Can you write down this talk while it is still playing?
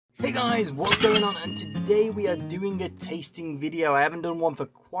Hey guys, what's going on? And today we are doing a tasting video. I haven't done one for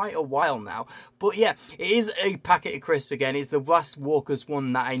quite a while now, but yeah, it is a packet of crisps again. It's the last Walker's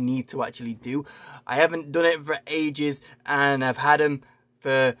one that I need to actually do. I haven't done it for ages and I've had them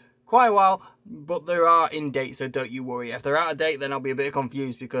for quite a while, but they are in date, so don't you worry. If they're out of date, then I'll be a bit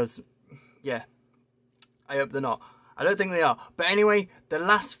confused because, yeah, I hope they're not. I don't think they are. But anyway, the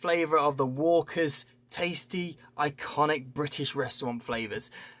last flavour of the Walker's tasty, iconic British restaurant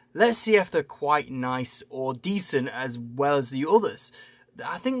flavours. Let's see if they're quite nice or decent as well as the others.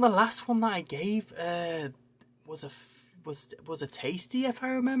 I think the last one that I gave was a tasty, if I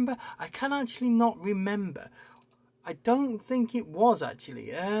remember. I can actually not remember. I don't think it was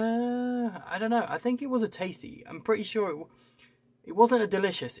actually. I don't know. I think it was a tasty. I'm pretty sure it wasn't a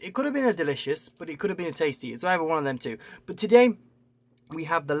delicious. It could have been a delicious, but it could have been a tasty. It's either one of them two. But today we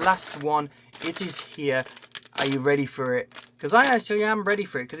have the last one. It is here. Are you ready for it? Because I actually am ready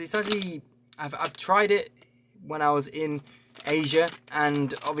for it. Because it's actually, I've tried it when I was in Asia.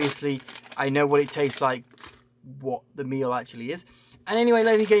 And obviously, I know what it tastes like, what the meal actually is. And anyway,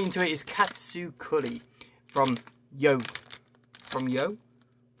 let me get into it. It's Katsu curry from Yo. From Yo?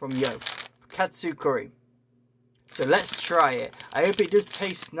 From Yo. Katsu curry. So let's try it. I hope it does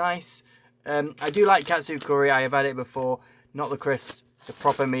taste nice. I do like Katsu curry. I have had it before. Not the crisps. The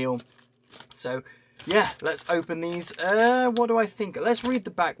proper meal. So yeah, let's open these. What do I think? Let's read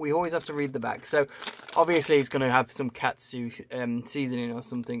the back. We always have to read the back. So obviously it's going to have some katsu seasoning or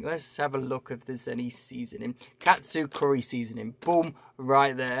something. Let's have a look if there's any seasoning. Katsu curry seasoning. Boom,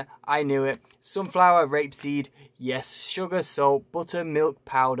 right there. I knew it. Sunflower, rapeseed. Yes. Sugar, salt, butter, milk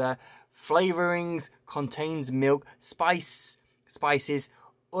powder. Flavorings, contains milk, spices,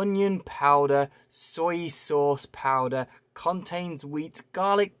 onion powder, soy sauce powder, contains wheat,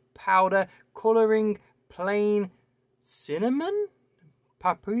 garlic powder, coloring, plain cinnamon,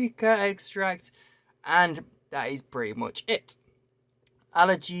 paprika extract, and that is pretty much it.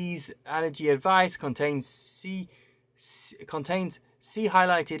 Allergy advice, contains C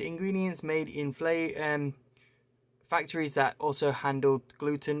highlighted ingredients made in factories that also handle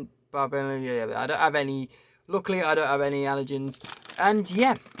gluten. I don't have any. Luckily, I don't have any allergens. And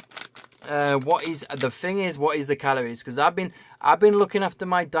yeah, what is the calories? Because I've been looking after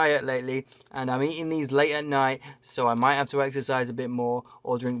my diet lately, and I'm eating these late at night, so I might have to exercise a bit more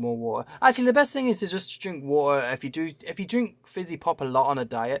or drink more water. Actually, the best thing is to just drink water. If you drink fizzy pop a lot on a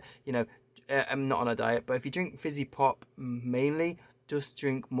diet, you know, I'm not on a diet, but if you drink fizzy pop mainly, just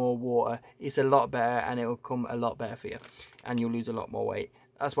drink more water. It's a lot better, and it will come a lot better for you, and you'll lose a lot more weight.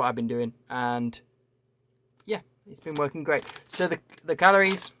 That's what I've been doing, and yeah, it's been working great. So the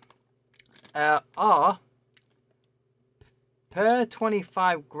calories are per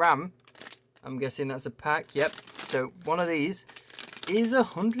 25 gram. I'm guessing that's a pack. Yep. So one of these is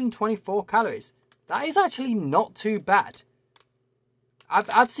 124 calories. That is actually not too bad.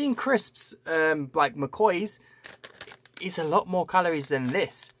 I've seen crisps like McCoy's. It's a lot more calories than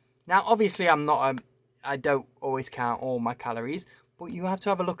this. Now, obviously, I don't always count all my calories, but you have to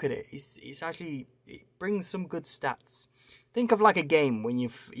have a look at it. It's actually, it brings some good stats. Think of like a game when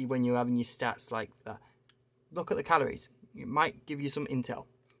you're having your stats like that. Look at the calories. It might give you some intel.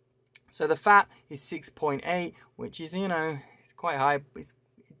 So the fat is 6.8, which is, you know, it's quite high. It's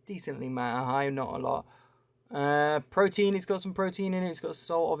decently high, not a lot. Protein, it's got some protein in it. It's got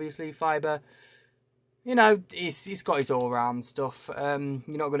salt, obviously, fiber. You know, it's got its all-around stuff. You're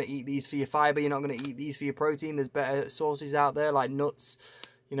not going to eat these for your fiber. You're not going to eat these for your protein. There's better sources out there, like nuts,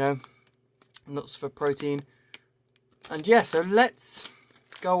 you know, nuts for protein. And yeah, so let's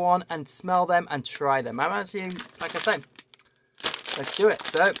go on and smell them and try them. I'm actually, like I said, let's do it.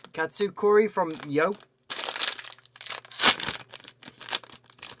 So, Katsu curry from Yo.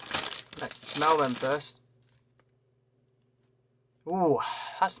 Let's smell them first. Ooh,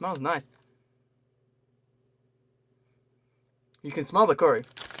 that smells nice. You can smell the curry.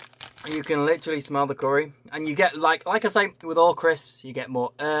 You can literally smell the curry. And you get, like I say, with all crisps, you get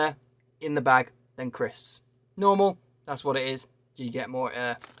more air in the bag than crisps. Normal, that's what it is. You get more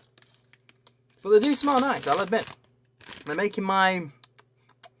air. But they do smell nice, I'll admit. They're making my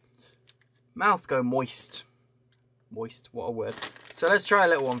mouth go moist. Moist, what a word. So let's try a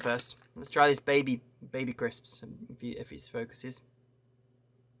little one first. Let's try this baby crisps, if it focuses.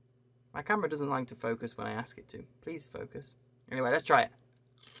 My camera doesn't like to focus when I ask it to. Please focus. Anyway, let's try it.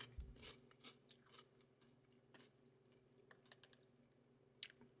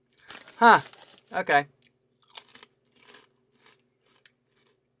 Huh. Okay.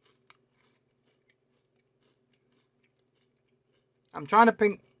 I'm trying to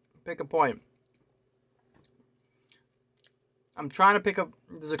pick a point. I'm trying to pick up.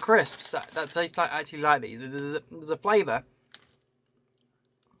 There's a crisps that tastes like actually like these. There's a flavour.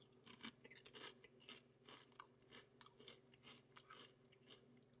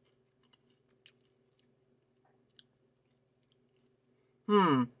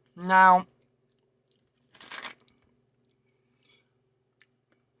 Now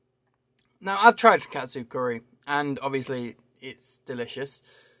I've tried katsu curry, and obviously it's delicious.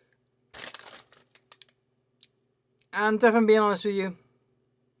 And if I'm being honest with you,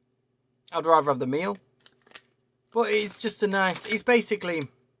 I'd rather have the meal. But it's just a nice, it's basically,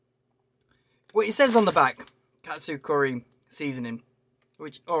 what it says on the back, katsu curry seasoning.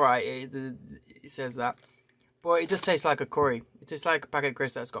 Which, alright, it says that. But it just tastes like a curry. It tastes like a packet of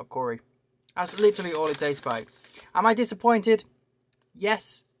crisps that's got curry. That's literally all it tastes like. Am I disappointed?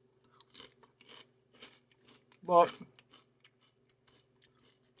 Yes. But,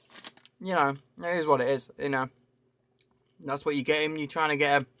 you know, it is what it is, you know. That's what you get him. You're trying to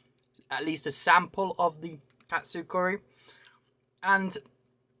get at least a sample of the katsu curry. And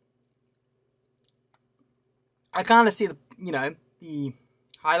I kind of see the, you know, the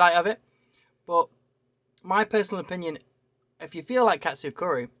highlight of it. But my personal opinion, if you feel like katsu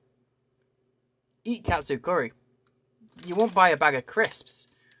curry, eat katsu curry. You won't buy a bag of crisps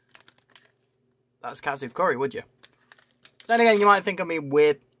that's katsu curry, would you? Then again, you might think of me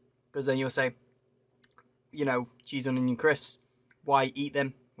weird, because then you'll say, you know, cheese and onion crisps. Why eat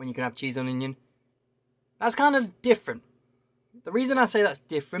them when you can have cheese and onion? That's kind of different. The reason I say that's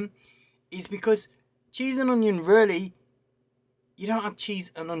different is because cheese and onion really, you don't have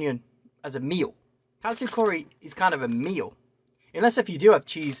cheese and onion as a meal. Katsu curry is kind of a meal. Unless if you do have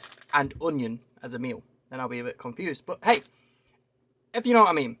cheese and onion as a meal, then I'll be a bit confused. But hey, if you know what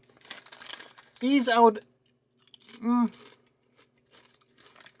I mean. These I would...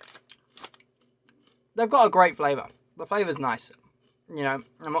 They've got a great flavour. The flavour's nice. You know,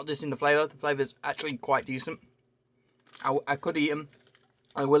 I'm not dissing the flavour. The flavour's actually quite decent. I could eat them.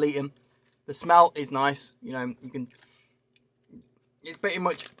 I will eat them. The smell is nice. You know, you can... It's pretty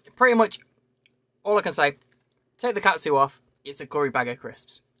much all I can say. Take the katsu off. It's a curry bag of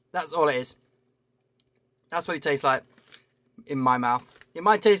crisps. That's all it is. That's what it tastes like in my mouth. It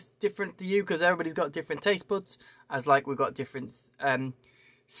might taste different to you because everybody's got different taste buds. As like we've got different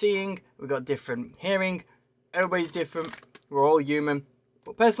seeing, we've got different hearing. Everybody's different. We're all human.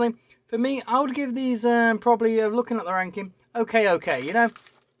 But personally, for me, I would give these probably, looking at the ranking, okay, you know.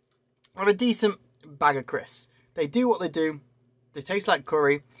 Of a decent bag of crisps. They do what they do. They taste like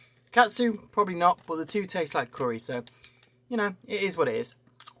curry. Katsu, probably not, but the two taste like curry. So, you know, it is what it is.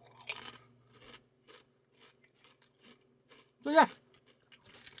 So, yeah.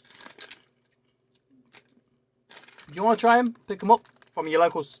 If you want to try them, pick them up from your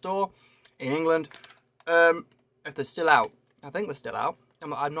local store in England. If they're still out. I think they're still out.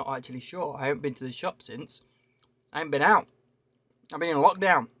 I'm not actually sure. I haven't been to the shop since. I haven't been out. I've been in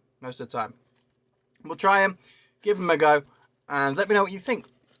lockdown most of the time. We'll try them, give them a go, and let me know what you think.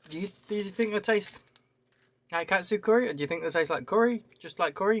 Do you think they taste like katsu curry, or do you think they taste like curry, just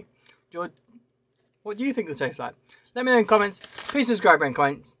like curry? What do you think they taste like? Let me know in the comments. Please subscribe and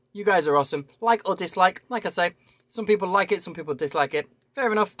comment. You guys are awesome. Like or dislike. Like I say, some people like it, some people dislike it.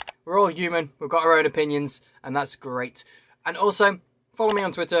 Fair enough. We're all human. We've got our own opinions, and that's great. And also, follow me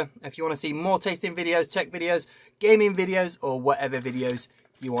on Twitter if you want to see more tasting videos, tech videos, gaming videos, or whatever videos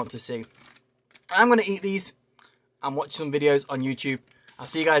you want to see. I'm going to eat these and watch some videos on YouTube. I'll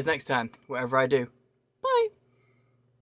see you guys next time, whatever I do.